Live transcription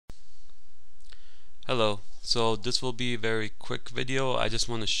Hello, so this will be a very quick video. I just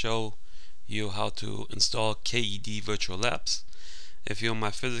want to show you how to install KET Virtual Labs. If you're in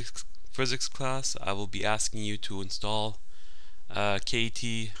my physics class, I will be asking you to install KET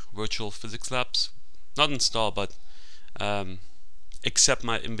Virtual Physics Labs. Not install, but accept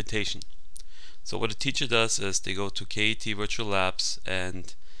my invitation. So what the teacher does is they go to KET Virtual Labs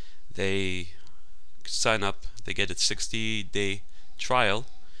and they sign up. They get a 60-day trial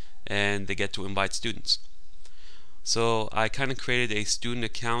and they get to invite students. So I kind of created a student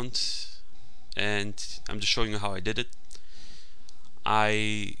account and I'm just showing you how I did it.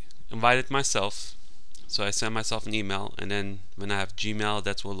 I invited myself, so I sent myself an email, and then when I have Gmail,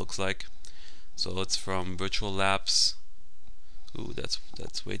 that's what it looks like. So it's from Virtual Labs. Ooh, that's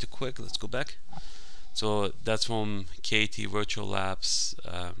way too quick. Let's go back. So that's from KET Virtual Labs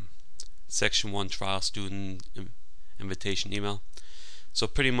Section 1 Trial Student Invitation email. So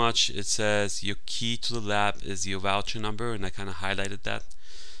pretty much it says your key to the lab is your voucher number, and I kind of highlighted that.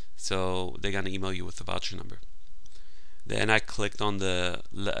 So they're gonna email you with the voucher number. Then I clicked on the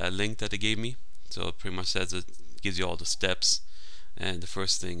link that they gave me. So it pretty much says it gives you all the steps, and the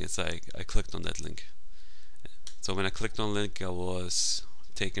first thing is I clicked on that link. So when I clicked on the link, I was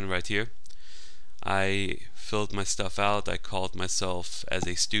taken right here. I filled my stuff out. I called myself as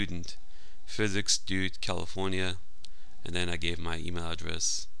a student, Physics Dude, California, and then I gave my email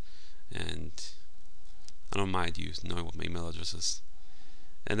address, and I don't mind you knowing what my email address is.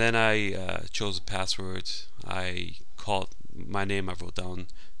 And then I chose a password. I called my name. I wrote down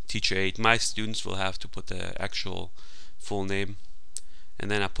Teacher 8. My students will have to put the actual full name, and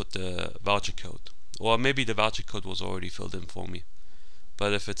then I put the voucher code, or maybe the voucher code was already filled in for me,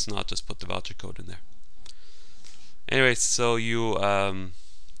 but if it's not, just put the voucher code in there. Anyway, so you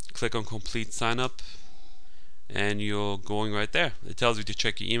click on complete sign up and you're going right there. It tells you to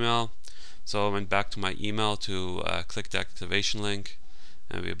check your email. So I went back to my email to click the activation link,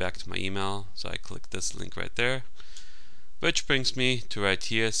 and we're back to my email. So I click this link right there, which brings me to right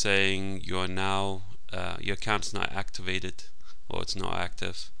here saying you are now your account is now activated, or it's now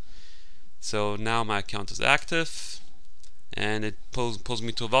active. So now my account is active, and it pulls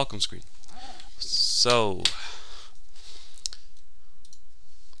me to a welcome screen. So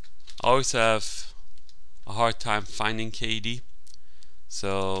I always have a hard time finding KET,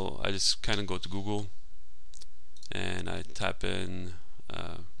 so I just kind of go to Google and I type in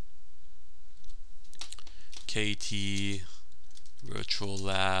KET Virtual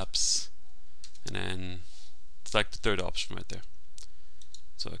Labs, and then it's like the third option right there.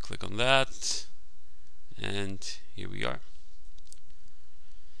 So I click on that, and here we are.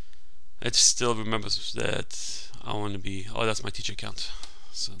 It still remembers that I want to be, oh, that's my teacher account.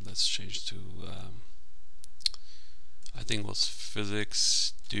 So let's change to I think it was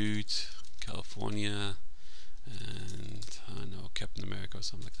Physics Dude, California, and I don't know, Captain America or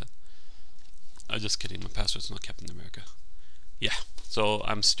something like that. I'm just kidding, my password's not Captain America. Yeah, so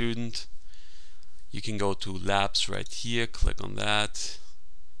I'm student. You can go to labs right here, click on that,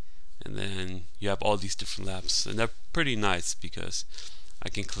 and then you have all these different labs, and they're pretty nice because I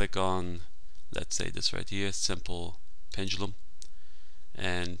can click on, let's say this right here, simple pendulum,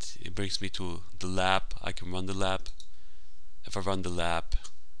 and it brings me to the lab. I can run the lab. If I run the lab,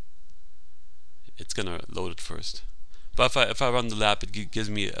 it's gonna load it first. But if I run the lab, it gives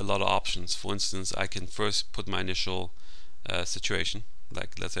me a lot of options. For instance, I can first put my initial situation.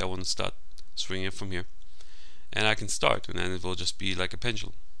 Like, let's say I want to start swinging from here, and I can start, and then it will just be like a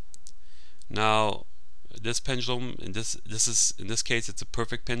pendulum. Now, this pendulum, in this case, it's a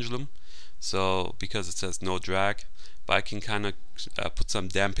perfect pendulum. So because it says no drag, but I can kind of put some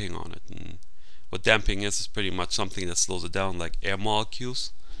damping on it. And what damping is pretty much something that slows it down, like air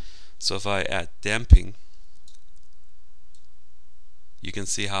molecules. So if I add damping, you can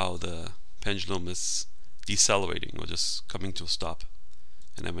see how the pendulum is decelerating, or just coming to a stop.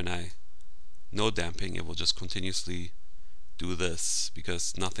 And then when I no damping, it will just continuously do this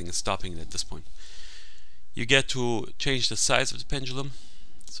because nothing is stopping it at this point. You get to change the size of the pendulum.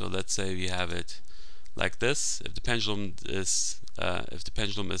 So let's say we have it like this. If the pendulum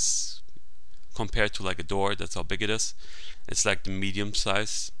is compared to like a door, that's how big it is. It's like the medium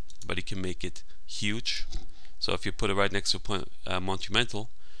size, but you can make it huge. So if you put it right next to monumental,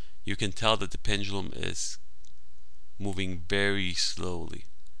 you can tell that the pendulum is moving very slowly,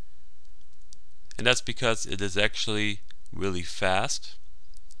 and that's because it is actually really fast.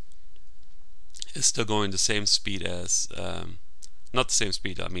 It's still going the same speed as not the same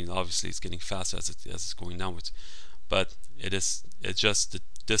speed. I mean, obviously it's getting faster as it's going downwards, but it's just the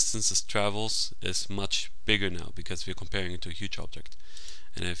distance it travels is much bigger now because we're comparing it to a huge object.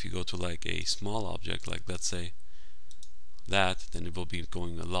 And if you go to like a small object, like let's say that, then it will be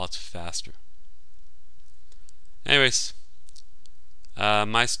going a lot faster. Anyways,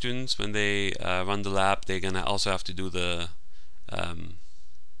 my students, when they run the lab, they're gonna also have to do the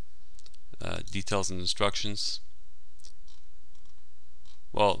details and instructions.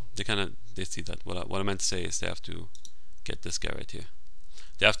 Well, they see that. What I meant to say is they have to get this guy right here.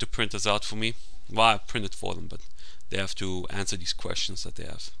 They have to print this out for me. Well, I print it for them, but they have to answer these questions that they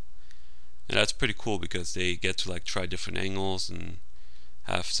have. And that's pretty cool because they get to like try different angles and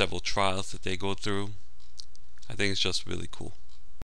have several trials that they go through. I think it's just really cool.